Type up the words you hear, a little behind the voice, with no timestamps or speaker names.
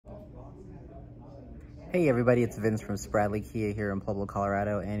Hey everybody, it's Vince from Spradley Kia here in Pueblo,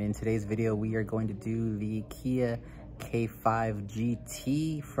 Colorado, and in today's video we are going to do the Kia K5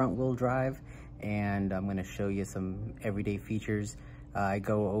 GT front-wheel drive, and I'm going to show you some everyday features. I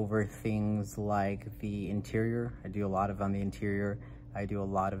go over things like the interior. I do a lot on the interior. I do a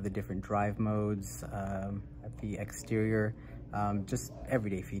lot of the different drive modes, the exterior, just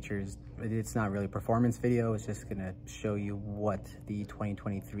everyday features. It's not really a performance video, it's just gonna show you what the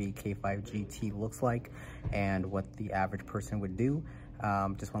 2023 K5 GT looks like and what the average person would do.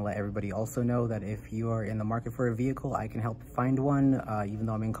 Just want to let everybody also know that if you are in the market for a vehicle, I can help find one. Even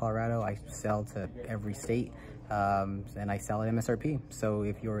though I'm in Colorado, I sell to every state, and I sell at MSRP. So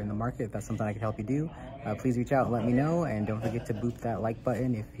if you're in the market, if that's something I can help you do, please reach out and let me know, and don't forget to boop that like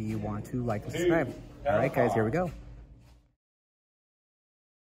button if you want to like and subscribe. All right guys, here we go.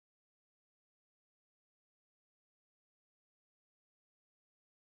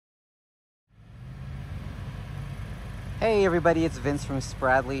 Hey everybody, it's Vince from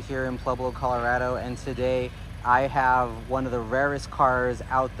Spradley here in Pueblo, Colorado, and today I have one of the rarest cars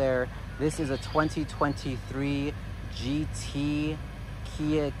out there. This is a 2023 GT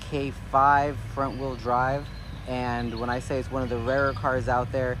Kia K5 front-wheel drive, and when I say it's one of the rarer cars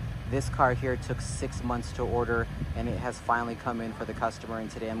out there, this car here took 6 months to order, and it has finally come in for the customer,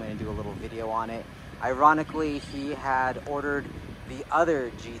 and today I'm going to do a little video on it. Ironically, he had ordered the other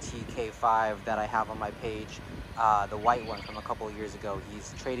GT K5 that I have on my page, the white one from a couple of years ago.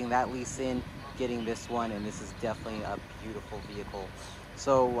 He's trading that lease in, getting this one, and this is definitely a beautiful vehicle.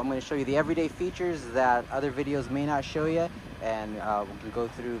 So I'm going to show you the everyday features that other videos may not show you, and we can go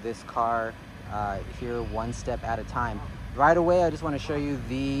through this car here one step at a time. Right away, I just want to show you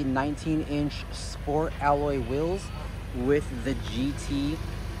the 19-inch sport alloy wheels with the GT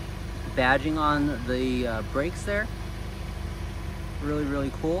badging on the brakes there.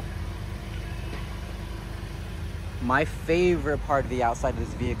 Really cool. My favorite part of the outside of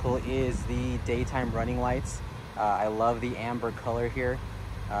this vehicle is the daytime running lights. I love the amber color here.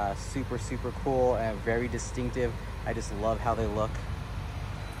 Super cool and very distinctive. I just love how they look.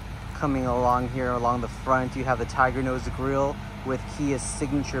 Coming along here along the front, you have the Tiger Nose grille with Kia's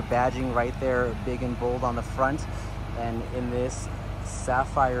signature badging right there, big and bold on the front. And in this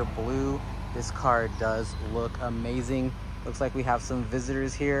Sapphire Blue, this car does look amazing. Looks like we have some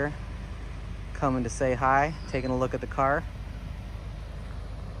visitors here coming to say hi, taking a look at the car.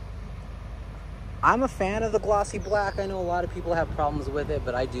 I'm a fan of the glossy black. I know a lot of people have problems with it,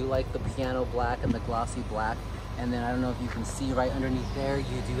 but I do like the piano black and the glossy black. And then I don't know if you can see right underneath there,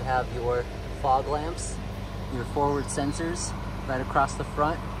 you do have your fog lamps, your forward sensors right across the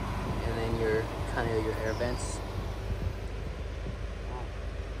front, and then your kind of your air vents.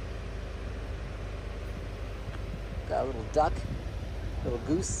 Got a little duck, little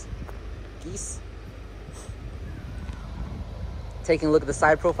goose. Geese. Taking a look at the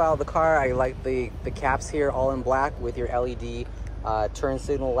side profile of the car, I like the caps here all in black with your LED turn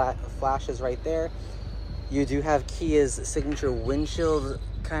signal flashes right there. You do have Kia's signature windshield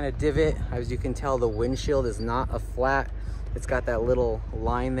kind of divot. As you can tell, the windshield is not a flat. It's got that little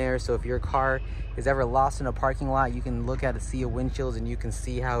line there, so if your car is ever lost in a parking lot, you can look at a sea of windshields and you can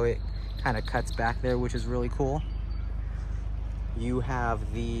see how it kind of cuts back there, which is really cool. You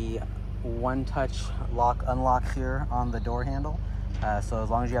have the one-touch lock unlock here on the door handle, so as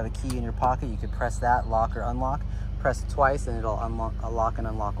long as you have the key in your pocket, you could press that, lock or unlock. Press it twice and it'll lock and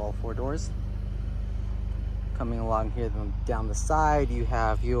unlock all four doors. Coming along here down the side, you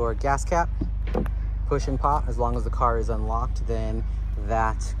have your gas cap, push and pop. As long as the car is unlocked, then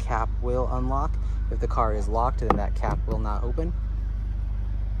that cap will unlock. If the car is locked, then that cap will not open.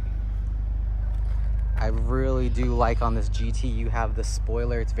 I really do like on this GT, you have the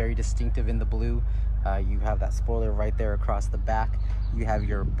spoiler. It's very distinctive in the blue. You have that spoiler right there across the back. You have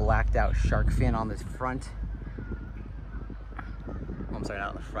your blacked out shark fin on the front. Oh, I'm sorry, not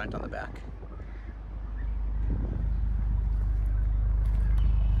on the front, on the back.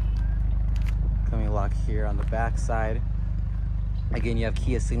 Coming along here on the back side. Again, you have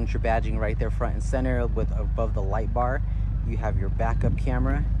Kia signature badging right there front and center with above the light bar. You have your backup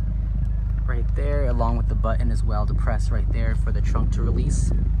camera right there, along with the button as well to press right there for the trunk to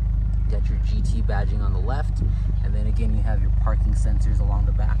release. You got your GT badging on the left, and then again you have your parking sensors along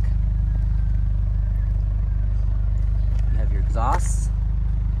the back. You have your exhausts,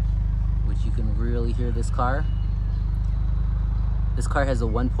 which you can really hear this car. This car has a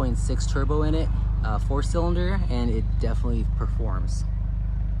 1.6 turbo in it, 4-cylinder, and it definitely performs.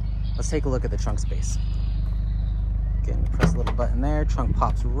 Let's take a look at the trunk space. Again, press a little button there, trunk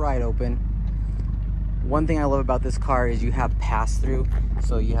pops right open. One thing I love about this car is you have pass-through.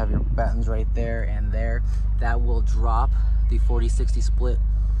 So you have your buttons right there and there. That will drop the 40-60 split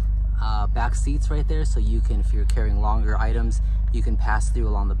back seats right there. So you can, if you're carrying longer items, you can pass through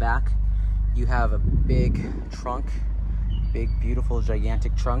along the back. You have a big trunk, big, beautiful,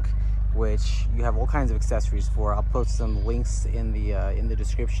 gigantic trunk, which you have all kinds of accessories for. I'll post some links in the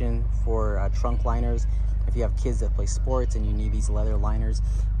description for trunk liners. If you have kids that play sports and you need these leather liners,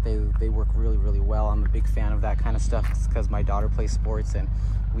 they work really, really well. I'm a big fan of that kind of stuff because my daughter plays sports, and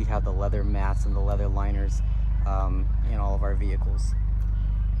we have the leather mats and the leather liners in all of our vehicles.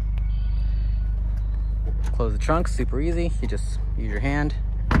 Close the trunk, super easy. You just use your hand,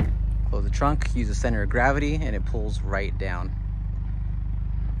 close the trunk, use the center of gravity, and it pulls right down.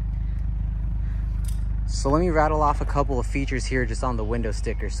 So let me rattle off a couple of features here just on the window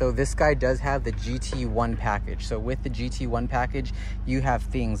sticker. So this guy does have the GT1 package. So with the GT1 package, you have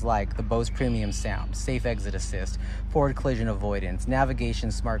things like the Bose Premium Sound, Safe Exit Assist, Forward Collision Avoidance,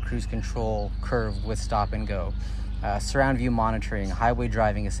 Navigation, Smart Cruise Control, Curve with Stop and Go, Surround View Monitoring, Highway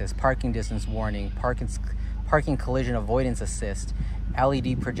Driving Assist, Parking Distance Warning, Parking Collision Avoidance Assist,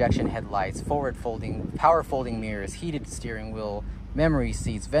 LED projection headlights, forward folding, power folding mirrors, heated steering wheel, memory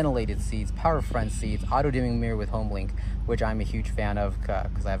seats, ventilated seats, power front seats, auto dimming mirror with home link, which I'm a huge fan of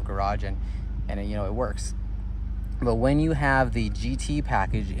because I have a garage and you know, it works. But when you have the GT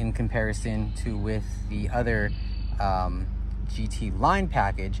package in comparison to with the other GT line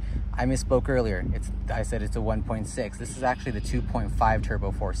package, I misspoke earlier. I said it's a 1.6. This is actually the 2.5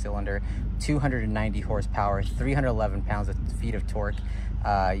 turbo 4-cylinder, 290 horsepower, 311 pounds-feet of torque.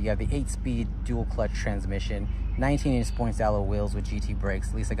 You have the 8-speed dual clutch transmission, 19-inch points alloy wheels with GT brakes.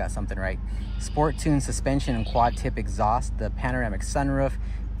 At least I got something right. Sport tuned suspension and quad tip exhaust, the panoramic sunroof,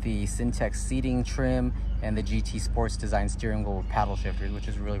 the Syntex seating trim, and the GT Sports Design steering wheel with paddle shifters, which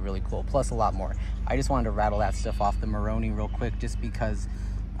is really, really cool, plus a lot more. I just wanted to rattle that stuff off the Maroni real quick just because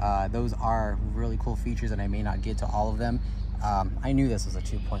those are really cool features and I may not get to all of them. I knew this was a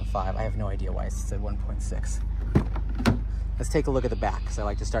 2.5. I have no idea why it said 1.6. Let's take a look at the back because I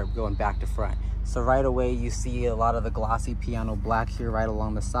like to start going back to front. So right away you see a lot of the glossy piano black here right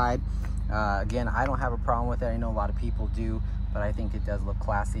along the side. Again, I don't have a problem with it. I know a lot of people do, but I think it does look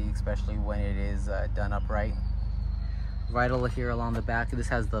classy, especially when it is done upright. Right over here along the back, this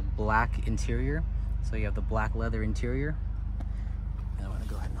has the black interior. So you have the black leather interior. And I'm gonna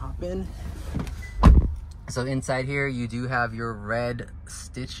go ahead and hop in. So inside here, you do have your red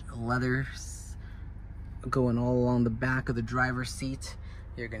stitch leather going all along the back of the driver's seat.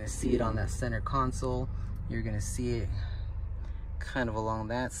 You're gonna see it on that center console. You're gonna see it kind of along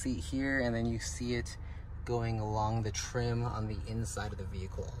that seat here, and then you see it going along the trim on the inside of the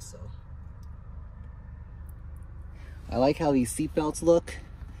vehicle also. I like how these seat belts look.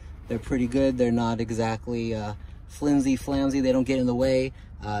 They're pretty good. They're not exactly flimsy, flamsy. They don't get in the way.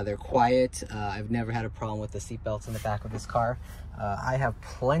 They're quiet. I've never had a problem with the seat belts in the back of this car. I have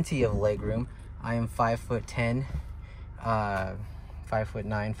plenty of leg room. I am 5'10", 5'9",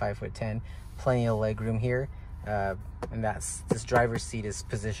 5'10", plenty of leg room here. And this driver's seat is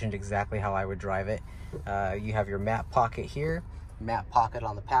positioned exactly how I would drive it. You have your map pocket here, map pocket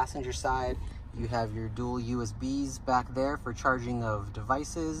on the passenger side. You have your dual USBs back there for charging of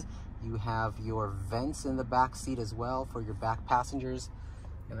devices. You have your vents in the back seat as well for your back passengers.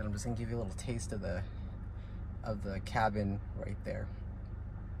 And then I'm just gonna give you a little taste of the cabin right there.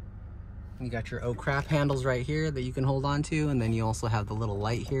 You got your O-crap handles right here that you can hold on to, and then you also have the little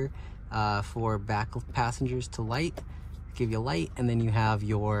light here for back passengers to light, give you light, and then you have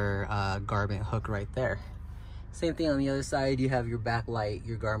your garment hook right there. Same thing on the other side, you have your back light,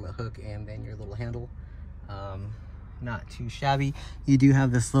 your garment hook, and then your little handle. Not too shabby. You do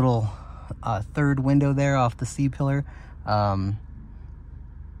have this little third window there off the C-pillar.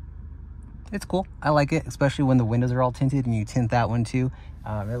 It's cool. I like it, especially when the windows are all tinted and you tint that one too.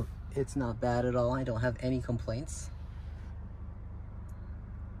 It's not bad at all. I don't have any complaints.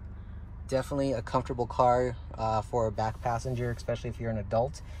 Definitely a comfortable car for a back passenger, especially if you're an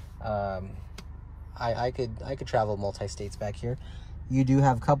adult. I could travel multi-states back here. You do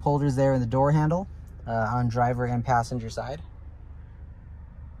have cup holders there in the door handle on driver and passenger side.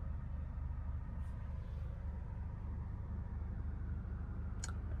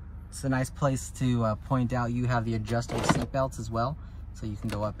 It's a nice place to point out you have the adjustable seat belts as well, so you can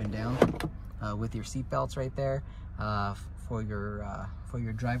go up and down with your seat belts right there for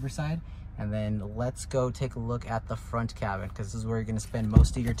your driver's side. And then let's go take a look at the front cabin, because this is where you're going to spend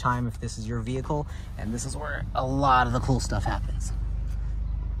most of your time if this is your vehicle, and this is where a lot of the cool stuff happens.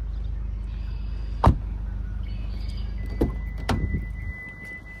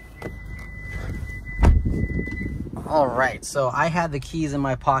 All right, so I had the keys in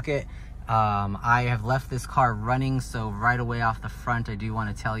my pocket. I have left this car running, so right away off the front, I do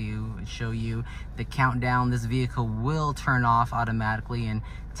want to show you the countdown. This vehicle will turn off automatically in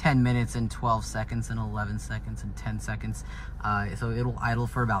 10 minutes and 12 seconds and 11 seconds and 10 seconds. So it'll idle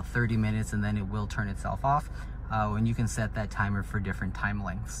for about 30 minutes and then it will turn itself off. And you can set that timer for different time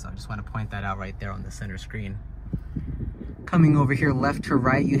lengths. So I just want to point that out right there on the center screen. Coming over here left to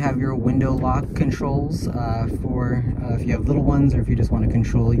right, you have your window lock controls for if you have little ones or if you just want to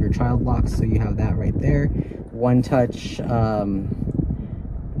control your child locks. So you have that right there. One touch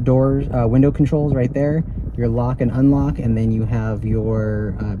doors, window controls right there. Your lock and unlock, and then you have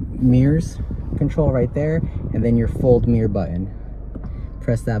your mirrors control right there, and then your fold mirror button.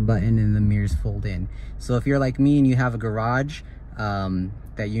 Press that button and the mirrors fold in. So if you're like me and you have a garage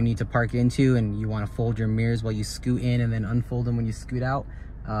that you need to park into and you want to fold your mirrors while you scoot in and then unfold them when you scoot out,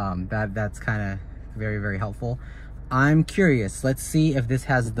 that's kind of very, very helpful. I'm curious, let's see if this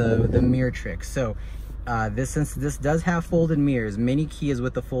has the mirror trick. So since this does have folded mirrors, many keys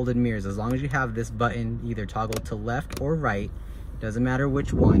with the folded mirrors, as long as you have this button either toggled to left or right, doesn't matter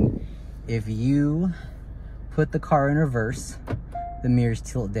which one, if you put the car in reverse, the mirrors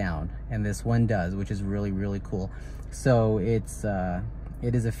tilt down, and this one does, which is really, really cool. So it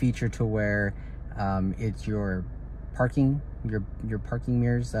is a feature to where it's your parking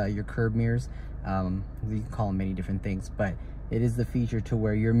mirrors, your curb mirrors. You can call them many different things, but it is the feature to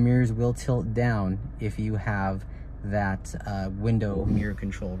where your mirrors will tilt down if you have that window mirror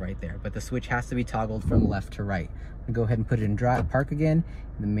control right there. But the switch has to be toggled from left to right. Go ahead and put it in park again.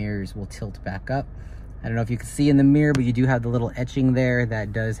 The mirrors will tilt back up. I don't know if you can see in the mirror, but you do have the little etching there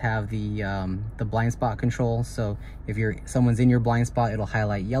that does have the blind spot control. So if someone's in your blind spot, it'll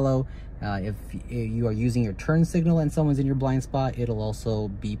highlight yellow. If you are using your turn signal and someone's in your blind spot, it'll also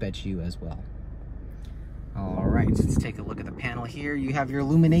beep at you as well. All right, let's take a look at the panel here. You have your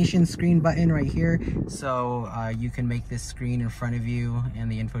illumination screen button right here. So you can make this screen in front of you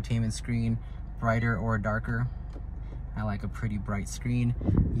and the infotainment screen brighter or darker. I like a pretty bright screen.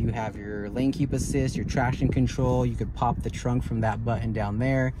 You have your lane keep assist, your traction control. You could pop the trunk from that button down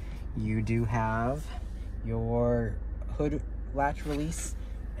there. You do have your hood latch release,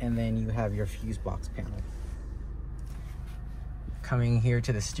 and then you have your fuse box panel. Coming here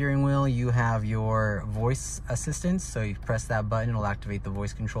to the steering wheel, you have your voice assistance. So you press that button, it'll activate the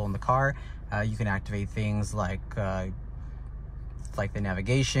voice control in the car. You can activate things like the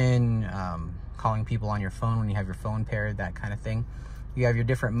navigation, calling people on your phone when you have your phone paired, that kind of thing. You have your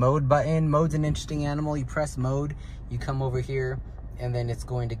different mode button. Mode's an interesting animal. You press mode, you come over here, and then it's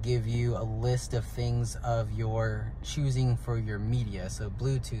going to give you a list of things of your choosing for your media. So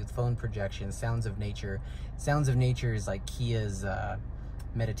Bluetooth, phone projection, sounds of nature. Sounds of nature is like Kia's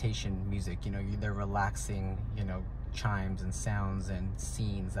meditation music. You know, they're relaxing, you know, chimes and sounds and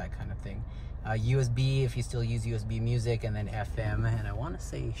scenes, that kind of thing. USB, if you still use USB music, and then FM, and I want to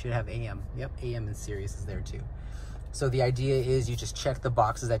say you should have AM. Yep, AM and Sirius is there too. So the idea is you just check the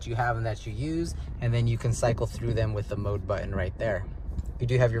boxes that you have and that you use, and then you can cycle through them with the mode button right there. You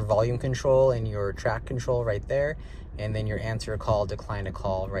do have your volume control and your track control right there, and then your answer a call, decline a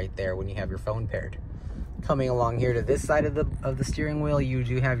call right there when you have your phone paired. Coming along here to this side of the steering wheel, you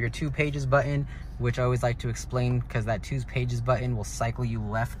do have your 2 pages button, which I always like to explain because that 2 pages button will cycle you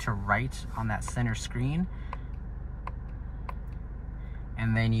left to right on that center screen.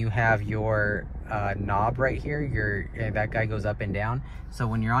 And then you have your knob right here. That guy goes up and down. So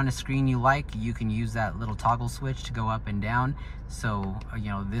when you're on a screen you like, you can use that little toggle switch to go up and down. So you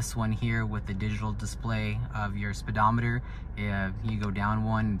know, this one here with the digital display of your speedometer, you go down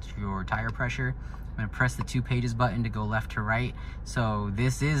one, it's your tire pressure. I'm gonna press the 2 pages button to go left to right. So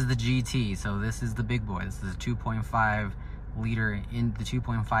this is the GT. So this is the big boy. This is a 2.5 liter in the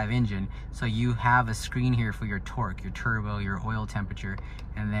 2.5 engine. So you have a screen here for your torque, your turbo, your oil temperature,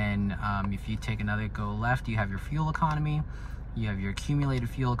 and then if you take another go left, you have your fuel economy, you have your accumulated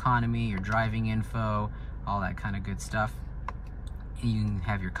fuel economy, your driving info, all that kind of good stuff. You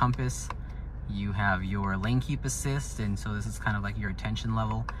have your compass, you have your lane keep assist, and so this is kind of like your attention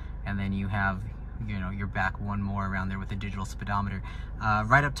level, and then you have, you know, you're back one more around there with the digital speedometer.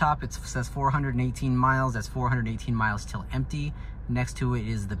 Right up top it says 418 miles. That's 418 miles till empty. Next to it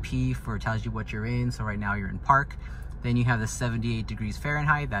is the P for, it tells you what you're in. So right now you're in park. Then you have the 78 degrees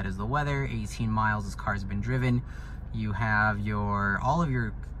Fahrenheit, that is the weather. 18 miles this car's been driven. You have all of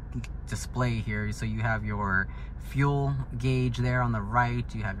your display here. So you have your fuel gauge there on the right,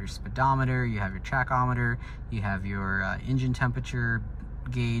 you have your speedometer, you have your tachometer, you have your engine temperature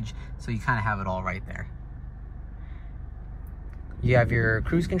gauge, so you kind of have it all right there. You have your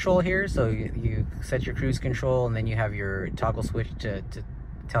cruise control here, so you set your cruise control, and then you have your toggle switch to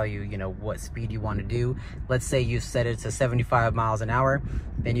tell you, you know, what speed you want to do. Let's say you set it to 75 miles an hour.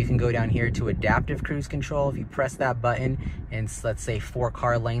 Then you can go down here to adaptive cruise control. If you press that button, and let's say 4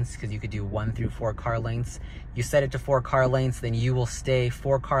 car lengths, because you could do 1 through 4 car lengths, you set it to 4 car lengths, then you will stay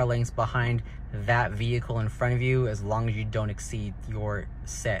 4 car lengths behind that vehicle in front of you as long as you don't exceed your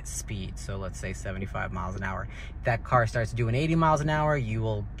set speed. So let's say 75 miles an hour. If that car starts doing 80 miles an hour, you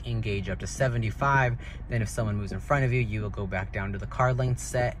will engage up to 75. Then if someone moves in front of you, you will go back down to the car length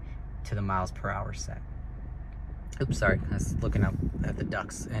set to the miles per hour set. Oops, sorry, I was looking up at the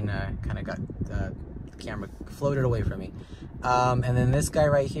ducks and kind of got the camera floated away from me. And then this guy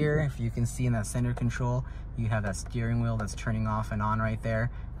right here, if you can see in that center control, you have that steering wheel that's turning off and on right there.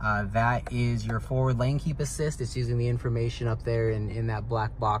 That is your forward lane keep assist. It's using the information up there in that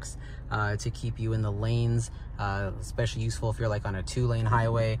black box to keep you in the lanes, especially useful if you're like on a 2-lane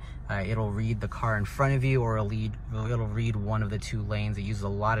highway. It'll read the car in front of you, or it'll read one of the 2 lanes. It uses a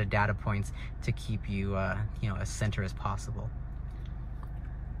lot of data points to keep you, you know, as center as possible.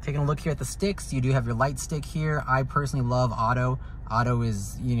 Taking a look here at the sticks, you do have your light stick here. I personally love auto. Auto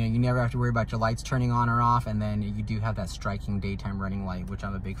is, you know, you never have to worry about your lights turning on or off, and then you do have that striking daytime running light, which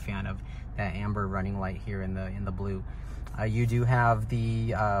I'm a big fan of, that amber running light here in the blue. You do have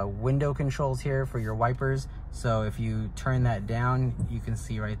the window controls here for your wipers. So if you turn that down, you can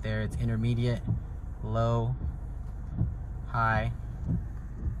see right there, it's intermediate, low, high,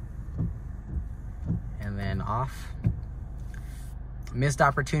 and then off. Missed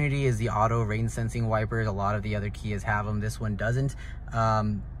opportunity is the auto rain sensing wipers. A lot of the other Kias have them. This one doesn't.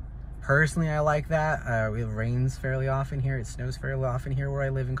 Personally, I like that. It rains fairly often here. It snows fairly often here where I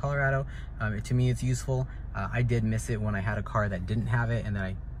live in Colorado. To me, it's useful. I did miss it when I had a car that didn't have it, and then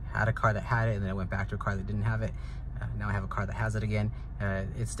I had a car that had it, and then I went back to a car that didn't have it. Now I have a car that has it again.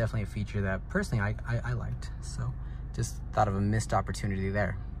 It's definitely a feature that personally I liked. So just thought of a missed opportunity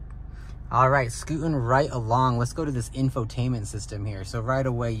there. All right, scooting right along, let's go to this infotainment system here. So right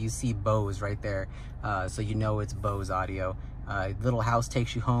away you see Bose right there, so you know it's Bose audio. Little house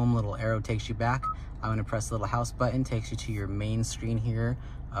takes you home, little arrow takes you back. I'm gonna press the little house button, takes you to your main screen here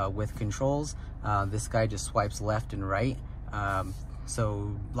with controls. This guy just swipes left and right.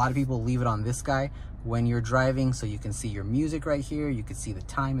 So a lot of people leave it on this guy when you're driving, so you can see your music right here, you can see the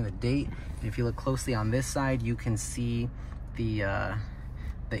time and the date. And if you look closely on this side, you can see the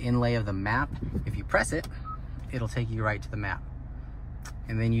inlay of the map. If you press it, it'll take you right to the map.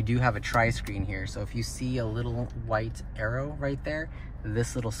 And then you do have a tri-screen here. So if you see a little white arrow right there,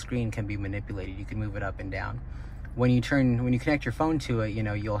 this little screen can be manipulated. You can move it up and down. When you connect your phone to it, you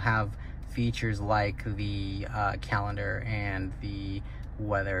know, you'll have features like the calendar and the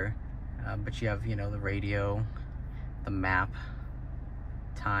weather, but you have, you know, the radio, the map,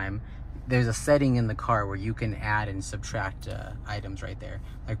 time. There's a setting in the car where you can add and subtract items right there.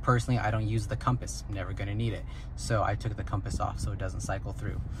 Like personally, I don't use the compass, I'm never gonna need it. So I took the compass off so it doesn't cycle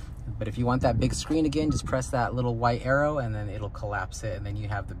through. But if you want that big screen again, just press that little white arrow and then it'll collapse it, and then you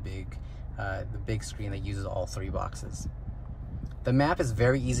have the big screen that uses all 3 boxes. The map is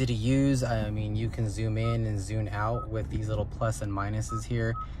very easy to use. I mean, you can zoom in and zoom out with these little plus and minuses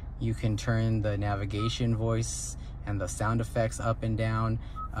here. You can turn the navigation voice and the sound effects up and down.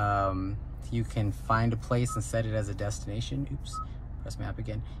 You can find a place and set it as a destination. Oops, press map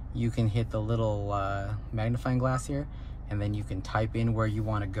again. You can hit the little magnifying glass here, and then you can type in where you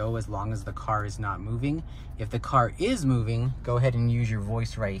want to go as long as the car is not moving. If the car is moving, go ahead and use your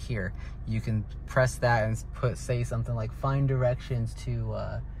voice right here. You can press that and say something like find directions to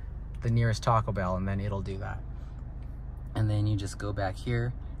the nearest Taco Bell, and then it'll do that. And then you just go back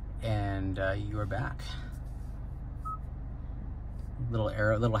here and you are back. Little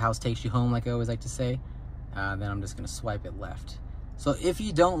arrow, little house takes you home, like I always like to say. Then I'm just gonna swipe it left. So if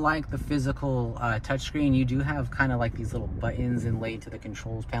you don't like the physical touchscreen, you do have kind of like these little buttons inlaid to the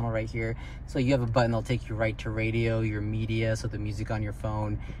controls panel right here. So you have a button that'll take you right to radio, your media, so the music on your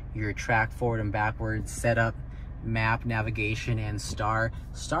phone, your track forward and backwards, setup, map, navigation, and star.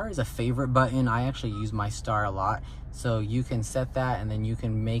 Star is a favorite button. I actually use my star a lot. So you can set that, and then you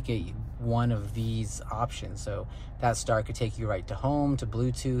can make it one of these options. So that star could take you right to home, to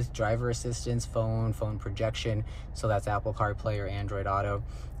Bluetooth, driver assistance, phone projection. So that's Apple CarPlay or Android Auto.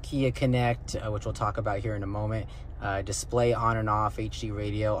 Kia Connect, which we'll talk about here in a moment. Display on and off, HD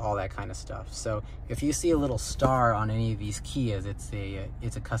radio, all that kind of stuff. So if you see a little star on any of these Kias, it's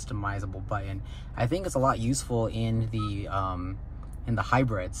a customizable button. I think it's a lot useful in the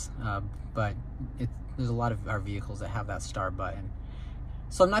hybrids, but there's a lot of our vehicles that have that star button.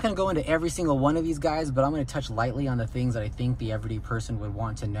 So I'm not going to go into every single one of these guys, but I'm going to touch lightly on the things that I think the everyday person would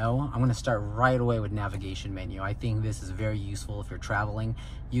want to know. I'm going to start right away with navigation menu. I think this is very useful if you're traveling.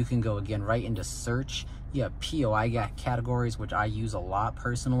 You can go again right into search. You have POI categories, which I use a lot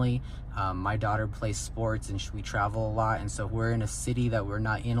personally. My daughter plays sports and we travel a lot, and so we're in a city that we're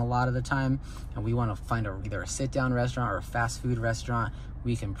not in a lot of the time, and we want to find either a sit-down restaurant or a fast food restaurant.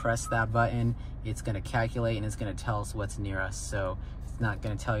 We can press that button. It's going to calculate and it's going to tell us what's near us. So not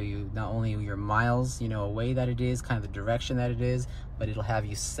going to tell you not only your miles, you know, away that it is, kind of the direction that it is, but it'll have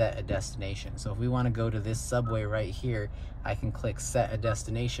you set a destination. So if we want to go to this subway right here, I can click set a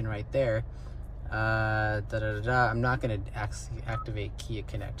destination right there. I'm not going to activate Kia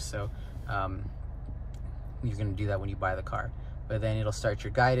Connect, so you're going to do that when you buy the car. But then it'll start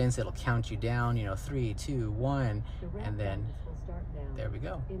your guidance, it'll count you down, you know, 3, 2, 1, and then there we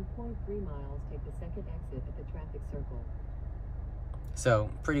go. In 0.3 miles, take the second exit at the traffic circle. So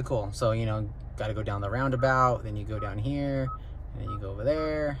pretty cool. So, you know, got to go down the roundabout, then you go down here, and then you go over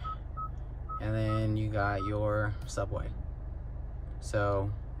there, and then you got your subway.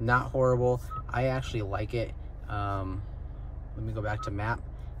 So not horrible. I actually like it. Let me go back to map.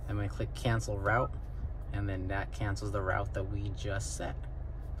 I'm going to click cancel route, and then that cancels the route that we just set.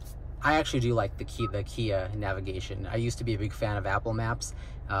 I actually do like the Kia navigation. I used to be a big fan of Apple Maps,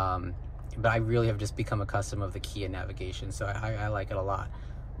 but I really have just become accustomed of the Kia navigation, so I like it a lot.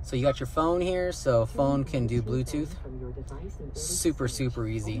 So you got your phone here, so phone can do Bluetooth. Super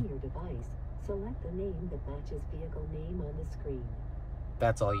easy. Select the name that matches vehicle name on the screen.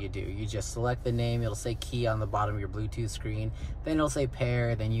 That's all you do. You just select the name, it'll say Kia on the bottom of your Bluetooth screen, then it'll say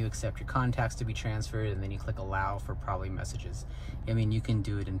pair, then you accept your contacts to be transferred, and then you click allow for probably messages. I mean, you can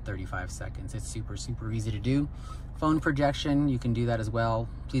do it in 35 seconds. It's super easy to do. Phone projection, you can do that as well.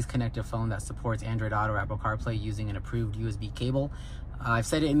 Please connect a phone that supports Android Auto or Apple CarPlay using an approved USB cable. I've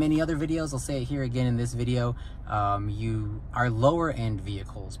said it in many other videos, I'll say it here again in this video. Our lower end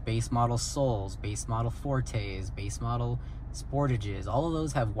vehicles, base model Souls, base model Fortes, base model Sportages, all of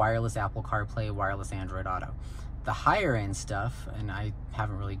those have wireless Apple CarPlay, wireless Android Auto. The higher end stuff, and I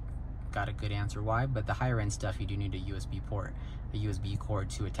haven't really got a good answer why, but the higher end stuff, you do need a USB port, a USB cord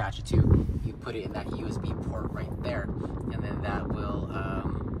to attach it to. You put it in that USB port right there, and then that will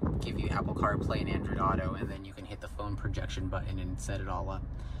give you Apple CarPlay and Android Auto, and then you can hit the phone projection button and set it all up.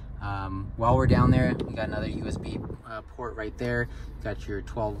 While we're down there, we got another USB port right there. Got your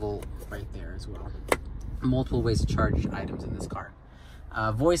 12 volt right there as well. Multiple ways to charge items in this car.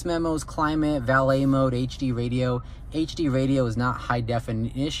 Voice memos, climate, valet mode, HD radio. HD radio is not high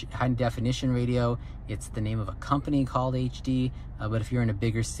definition radio. It's the name of a company called HD. But if you're in a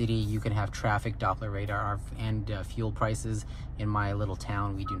bigger city, you can have traffic, Doppler radar, and fuel prices. In my little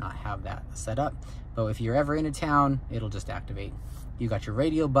town, we do not have that set up. But if you're ever in a town, it'll just activate. You got your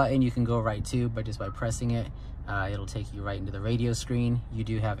radio button. You can go right to, but just by pressing it, it'll take you right into the radio screen. You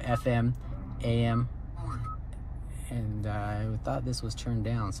do have FM, AM, and I thought this was turned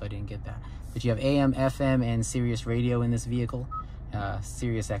down, so I didn't get that. But you have AM, FM, and Sirius radio in this vehicle.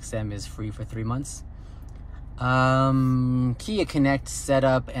 Sirius XM is free for 3 months. Kia Connect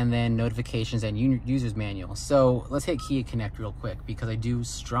setup, and then notifications and user's manual. So let's hit Kia Connect real quick, because I do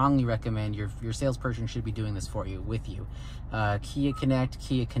strongly recommend your salesperson should be doing this for you, with you. Kia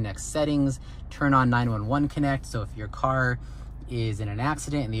Connect settings, turn on 911 Connect. So if your car is in an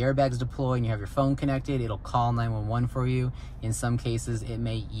accident and the airbags deploy and you have your phone connected, it'll call 911 for you. In some cases, it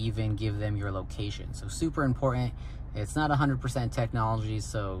may even give them your location. So super important. It's not 100% technology,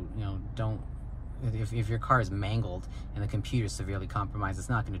 so you know, don't, if your car is mangled and the computer is severely compromised, it's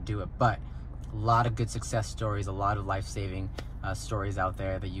not going to do it. But a lot of good success stories, a lot of life-saving stories out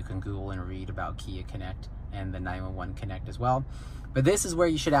there that you can Google and read about Kia Connect and the 911 Connect as well. But this is where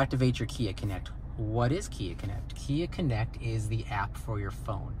you should activate your Kia Connect. What is Kia Connect? Kia Connect is the app for your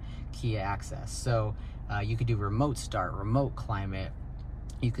phone, Kia Access. So you could do remote start, remote climate.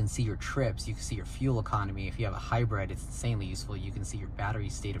 You can see your trips, you can see your fuel economy. If you have a hybrid, it's insanely useful. You can see your battery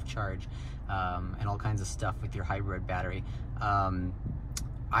state of charge and all kinds of stuff with your hybrid battery.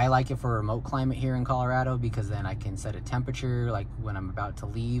 I like it for remote climate here in Colorado, because then I can set a temperature, like when I'm about to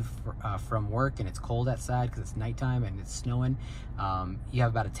leave from work and it's cold outside because it's nighttime and it's snowing. You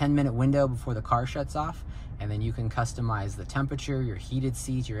have about a 10-minute window before the car shuts off, and then you can customize the temperature, your heated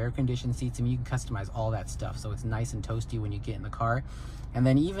seats, your air-conditioned seats. I mean, you can customize all that stuff, so it's nice and toasty when you get in the car. And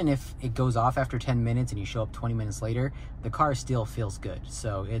then even if it goes off after 10 minutes and you show up 20 minutes later, the car still feels good.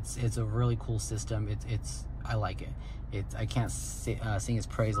 So it's a really cool system. I like it. I can't sing its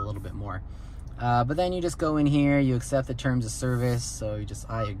praise a little bit more. But then you just go in here, you accept the terms of service. So you just,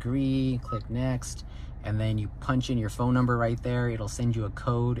 I agree, click next, and then you punch in your phone number right there. It'll send you a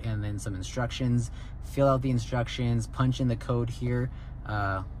code and then some instructions. Fill out the instructions, punch in the code here.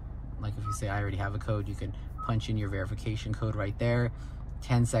 Like if you say, I already have a code, you can punch in your verification code right there.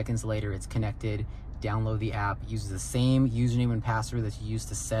 10 seconds later, it's connected. Download the app, use the same username and password that you used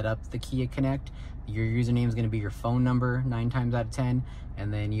to set up the Kia Connect. Your username is going to be your phone number 9 times out of 10,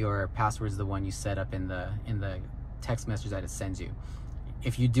 and then your password is the one you set up in the text message that it sends you.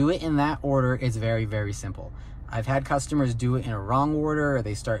 If you do it in that order, it's very, very simple. I've had customers do it in a wrong order, or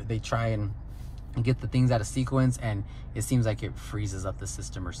they try and get the things out of sequence, and it seems like it freezes up the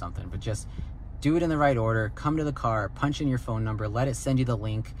system or something. But just do it in the right order. Come to the car, punch in your phone number, let it send you the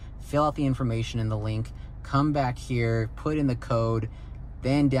link, fill out the information in the link, come back here, put in the code,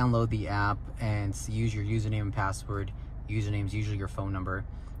 then download the app and use your username and password. Username is usually your phone number,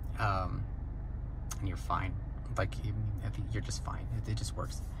 and you're fine. Like, I think you're just fine. It just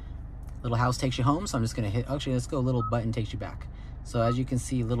works. Little house takes you home, so I'm just gonna hit, actually let's go little button takes you back. So as you can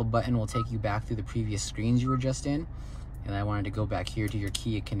see, little button will take you back through the previous screens you were just in. And I wanted to go back here to your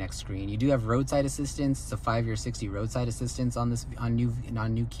Kia Connect screen. You do have roadside assistance. It's a 5-year 60 roadside assistance on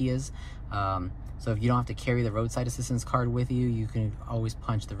new Kias. So if you don't have to carry the roadside assistance card with you, you can always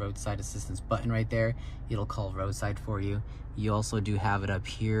punch the roadside assistance button right there. It'll call roadside for you. You also do have it up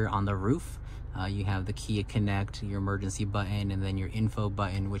here on the roof. You have the Kia Connect, your emergency button, and then your info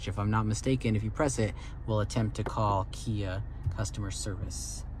button, which, if I'm not mistaken, if you press it, will attempt to call Kia customer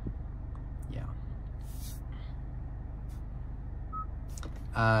service.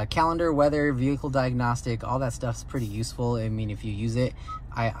 Calendar, weather, vehicle diagnostic, all that stuff's pretty useful. I mean, if you use it,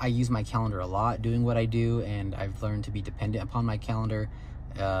 I use my calendar a lot doing what I do, and I've learned to be dependent upon my calendar.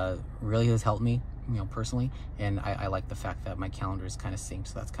 Really has helped me, you know, personally, and I like the fact that my calendar is kind of synced,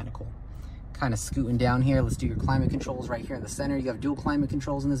 so that's kind of cool. Kind of scooting down here, let's do your climate controls right here in the center. You have dual climate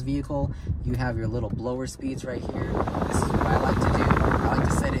controls in this vehicle. You have your little blower speeds right here. This is what I like to do. I like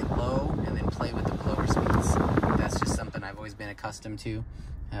to set it low and then play with the blower speeds. That's just something I've always been accustomed to.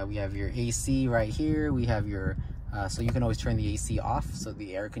 We have your AC right here. We have your, so you can always turn the AC off so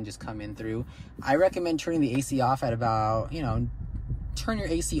the air can just come in through. I recommend turning the AC off at about, you know, turn your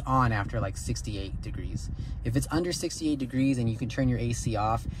AC on after like 68 degrees. If it's under 68 degrees and you can turn your AC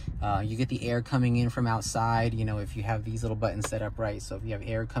off, you get the air coming in from outside, you know, if you have these little buttons set up right. So if you have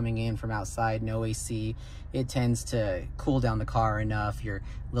air coming in from outside, no AC, it tends to cool down the car enough. You're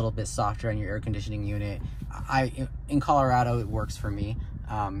a little bit softer on your air conditioning unit. In Colorado, it works for me,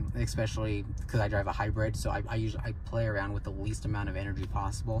 especially because I drive a hybrid. So I usually play around with the least amount of energy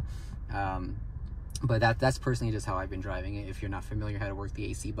possible. But that's personally just how I've been driving it. If you're not familiar how to work the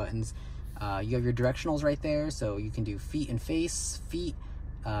AC buttons, you have your directionals right there. So you can do feet and face, feet,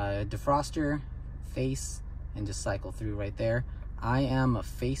 defroster, face, and just cycle through right there. I am a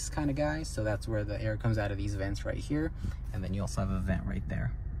face kind of guy, so that's where the air comes out of these vents right here. And then you also have a vent right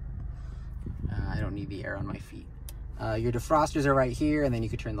there. I don't need the air on my feet. Your defrosters are right here, and then you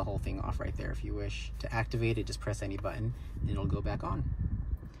could turn the whole thing off right there if you wish. To activate it, just press any button and it'll go back on.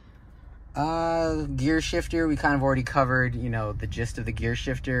 Gear shifter, we kind of already covered, you know, the gist of the gear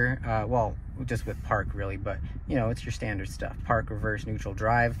shifter. Well, just with park really, but you know, it's your standard stuff. Park, reverse, neutral,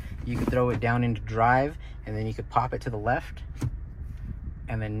 drive. You can throw it down into drive, and then you could pop it to the left.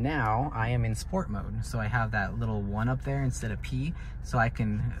 And then now I am in sport mode. So I have that little 1 up there instead of P, so I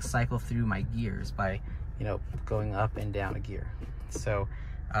can cycle through my gears by, you know, going up and down a gear. So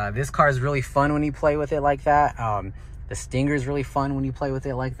this car is really fun when you play with it like that. The Stinger is really fun when you play with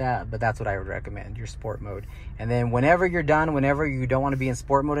it like that, but that's what I would recommend, your sport mode. And then whenever you're done, whenever you don't want to be in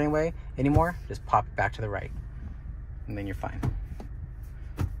sport mode anymore, just pop it back to the right, and then you're fine.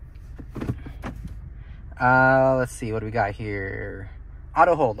 Let's see, what do we got here?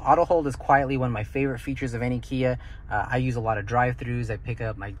 Auto hold. Auto hold is quietly one of my favorite features of any Kia. I use a lot of drive-throughs. I pick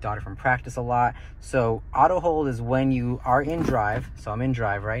up my daughter from practice a lot. So auto hold is when you are in drive. So I'm in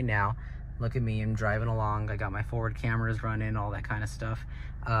drive right now. Look at me, I'm driving along. I got my forward cameras running, all that kind of stuff.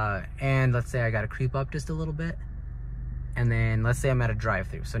 And let's say I got to creep up just a little bit. And then let's say I'm at a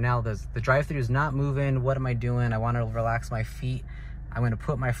drive-through. So now the drive-through is not moving. What am I doing? I want to relax my feet. I'm going to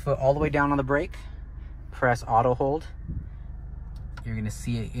put my foot all the way down on the brake, press auto hold. You're going to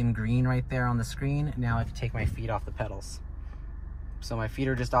see it in green right there on the screen. Now I can take my feet off the pedals. So my feet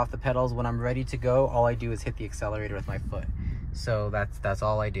are just off the pedals. When I'm ready to go, all I do is hit the accelerator with my foot. So that's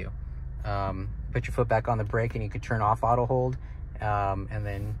all I do. Put your foot back on the brake, and you can turn off auto hold, and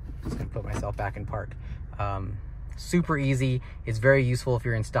then just gonna put myself back in park. Super easy. It's very useful if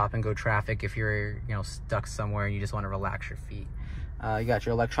you're in stop and go traffic, if you're, you know, stuck somewhere and you just want to relax your feet. You got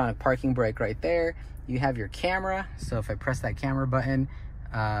your electronic parking brake right there. You have your camera. So if I press that camera button,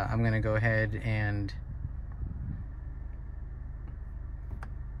 I'm gonna go ahead and,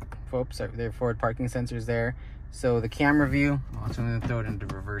 oops, there are forward parking sensors there. So the camera view, so I'm gonna throw it into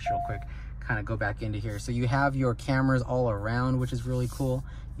reverse real quick, kind of go back into here. So you have your cameras all around, which is really cool.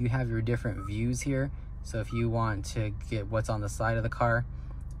 You have your different views here. So if you want to get what's on the side of the car,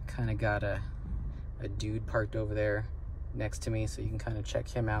 kind of got a dude parked over there next to me, so you can kind of check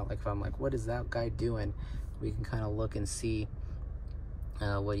him out. Like if I'm like, what is that guy doing? We can kind of look and see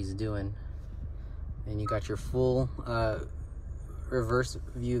what he's doing. And you got your full reverse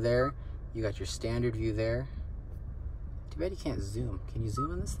view there. You got your standard view there. Too bad you can't zoom. Can you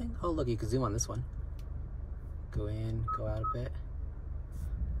zoom on this thing? Oh, look, you can zoom on this one. Go in, go out a bit.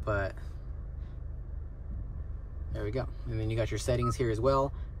 But there we go. And then you got your settings here as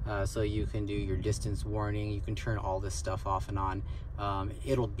well. So you can do your distance warning. You can turn all this stuff off and on.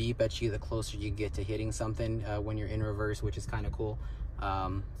 It'll beep at you the closer you get to hitting something when you're in reverse, which is kind of cool.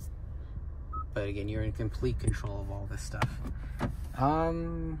 But again, you're in complete control of all this stuff.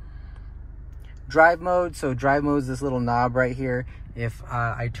 Drive mode. So drive mode is this little knob right here. If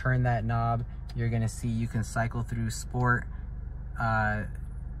I turn that knob, you're gonna see you can cycle through Sport,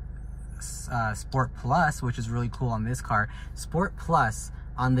 Sport Plus, which is really cool on this car. Sport Plus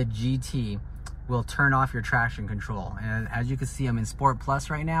on the GT will turn off your traction control. And as you can see, I'm in Sport Plus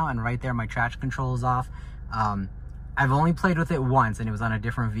right now, and right there my traction control is off. I've only played with it once, and it was on a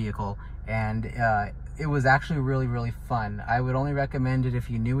different vehicle, and it was actually really fun. I would only recommend it if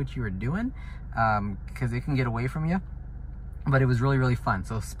you knew what you were doing, because it can get away from you, but it was really fun.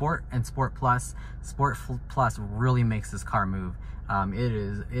 So Sport and Sport Plus really makes this car move.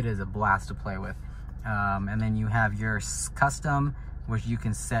 It is a blast to play with. And then you have your custom, which you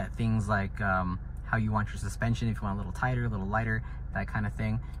can set things like how you want your suspension, if you want a little tighter, a little lighter, that kind of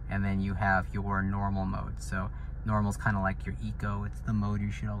thing. And then you have your normal mode. So normal's kind of like your eco. It's the mode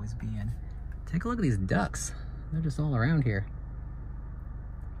you should always be in. Take a look at these ducks. They're just all around here.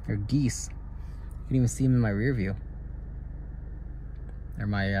 They're geese. You can even see them in my rear view. They're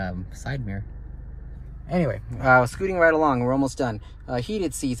my side mirror. Anyway, scooting right along, we're almost done.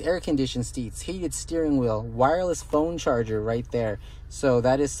 Heated seats, air-conditioned seats, heated steering wheel, wireless phone charger right there. So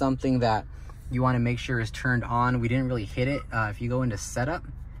that is something that you want to make sure is turned on. We didn't really hit it. If you go into setup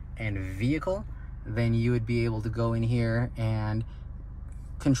and vehicle, then you would be able to go in here and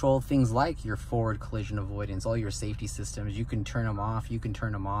control things like your forward collision avoidance, all your safety systems. You can turn them off, you can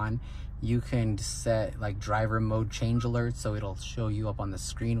turn them on. You can set like driver mode change alerts, so it'll show you up on the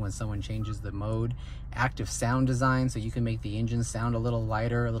screen when someone changes the mode. Active sound design, so you can make the engine sound a little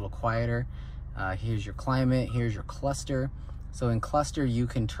lighter, a little quieter. Here's your climate, here's your cluster. So in cluster, you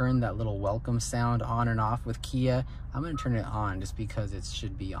can turn that little welcome sound on and off with Kia. I'm gonna turn it on just because it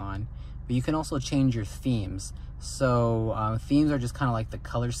should be on. But you can also change your themes. So themes are just kind of like the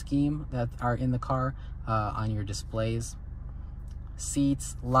color scheme that are in the car on your displays.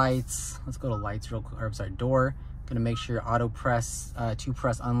 Seats, lights, let's go to lights real quick, or I'm sorry, door. Gonna make sure auto press,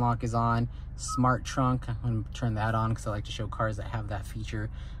 2-press unlock is on. Smart trunk, I'm gonna turn that on because I like to show cars that have that feature.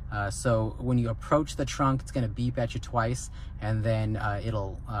 So when you approach the trunk, it's gonna beep at you twice, and then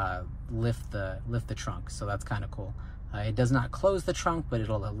it'll lift the trunk. So that's kind of cool. It does not close the trunk, but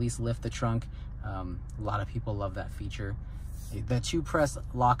it'll at least lift the trunk. A lot of people love that feature. The 2-press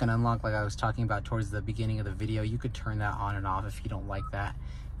lock and unlock, like I was talking about towards the beginning of the video, you could turn that on and off if you don't like that.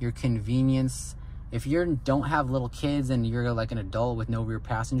 Your convenience, if you don't have little kids and you're like an adult with no rear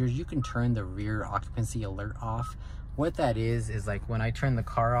passengers, you can turn the rear occupancy alert off. What that is like when I turn the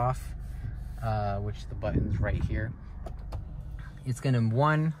car off, which the button's right here, it's gonna,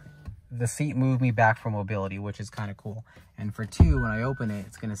 1, the seat move me back for mobility, which is kind of cool. And for 2, when I open it,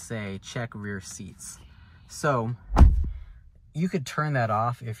 it's gonna say check rear seats. So you could turn that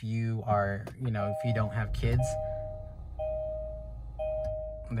off if you are, if you don't have kids.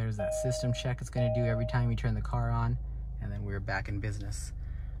 There's that system check it's gonna do every time you turn the car on, and then we're back in business.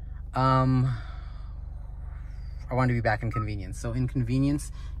 I want to be back in convenience. So in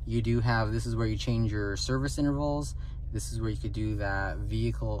convenience, you do have, this is where you change your service intervals. This is where you could do that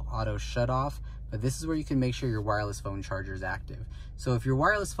vehicle auto shut off, but this is where you can make sure your wireless phone charger is active. So if your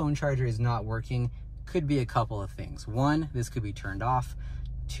wireless phone charger is not working, could be a couple of things. 1, this could be turned off.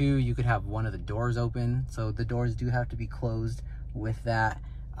 2, you could have one of the doors open. So the doors do have to be closed with that.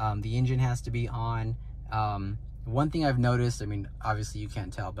 The engine has to be on. One thing I've noticed, I mean, obviously you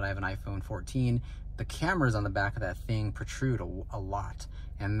can't tell, but I have an iPhone 14. The cameras on the back of that thing protrude a lot,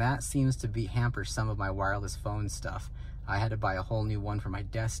 and that seems to hamper some of my wireless phone stuff. I had to buy a whole new one for my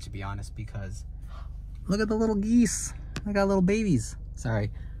desk, to be honest, because look at the little geese. I got little babies.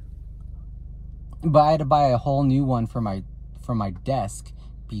 Sorry. But I had to buy a whole new one for my desk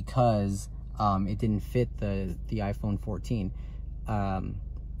because it didn't fit the iPhone 14.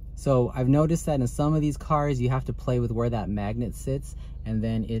 So I've noticed that in some of these cars you have to play with where that magnet sits, and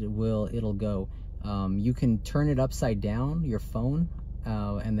then it'll go. You can turn it upside down, your phone,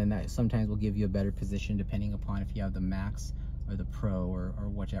 and then that sometimes will give you a better position depending upon if you have the Max or the Pro or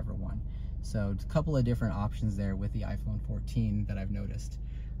whichever one. So it's a couple of different options there with the iPhone 14 that I've noticed.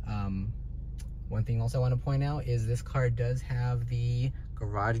 One thing also I want to point out is this car does have the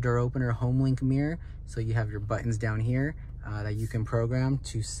garage door opener home link mirror. So you have your buttons down here that you can program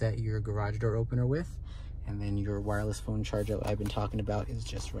to set your garage door opener with. And then your wireless phone charger I've been talking about is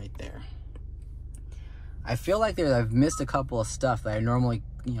just right there. I feel like I've missed a couple of stuff that I normally,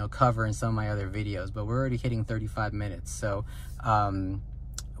 cover in some of my other videos, but we're already hitting 35 minutes. So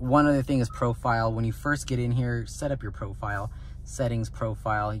one other thing is profile. When you first get in here, set up your profile. Settings,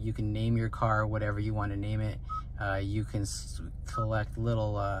 profile. You can name your car whatever you want to name it. You can collect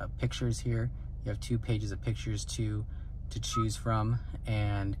little pictures here. You have 2 pages of pictures to choose from,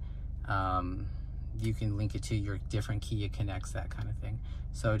 and you can link it to your different Kia Connects, that kind of thing.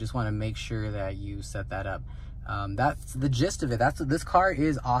 So just want to make sure that you set that up. That's the gist of it. This car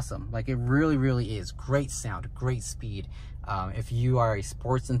is awesome. Like, it really, really is. Great sound, great speed. If you are a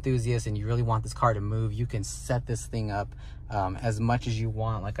sports enthusiast and you really want this car to move, you can set this thing up as much as you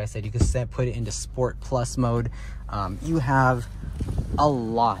want. Like I said, you can put it into Sport Plus mode. You have a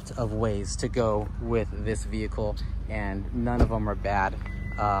lot of ways to go with this vehicle, and none of them are bad.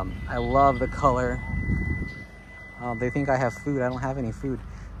 I love the color. They think I have food. I don't have any food.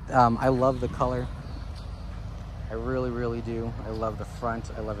 I love the color. I really, really do. I love the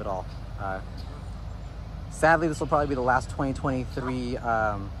front. I love it all. Sadly, this will probably be the last 2023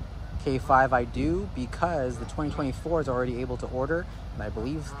 K5 I do, because the 2024s are already able to order, and I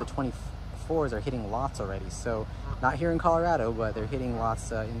believe the 24s are hitting lots already. So not here in Colorado, but they're hitting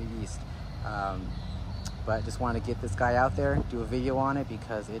lots in the east. But just want to get this guy out there, do a video on it,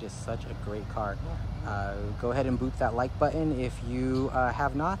 because it is such a great car. Go ahead and boot that like button if you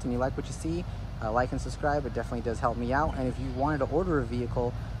have not and you like what you see. Like and subscribe. It definitely does help me out. And if you wanted to order a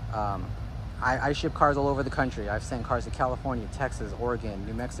vehicle, I ship cars all over the country. I've sent cars to California, Texas, Oregon,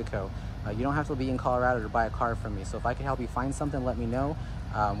 New Mexico. You don't have to be in Colorado to buy a car from me. So if I can help you find something, let me know.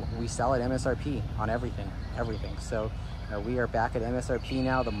 We sell at MSRP on everything. So we are back at MSRP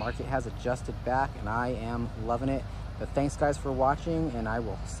now. The market has adjusted back, and I am loving it. But thanks guys for watching, and I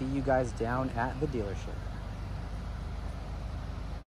will see you guys down at the dealership.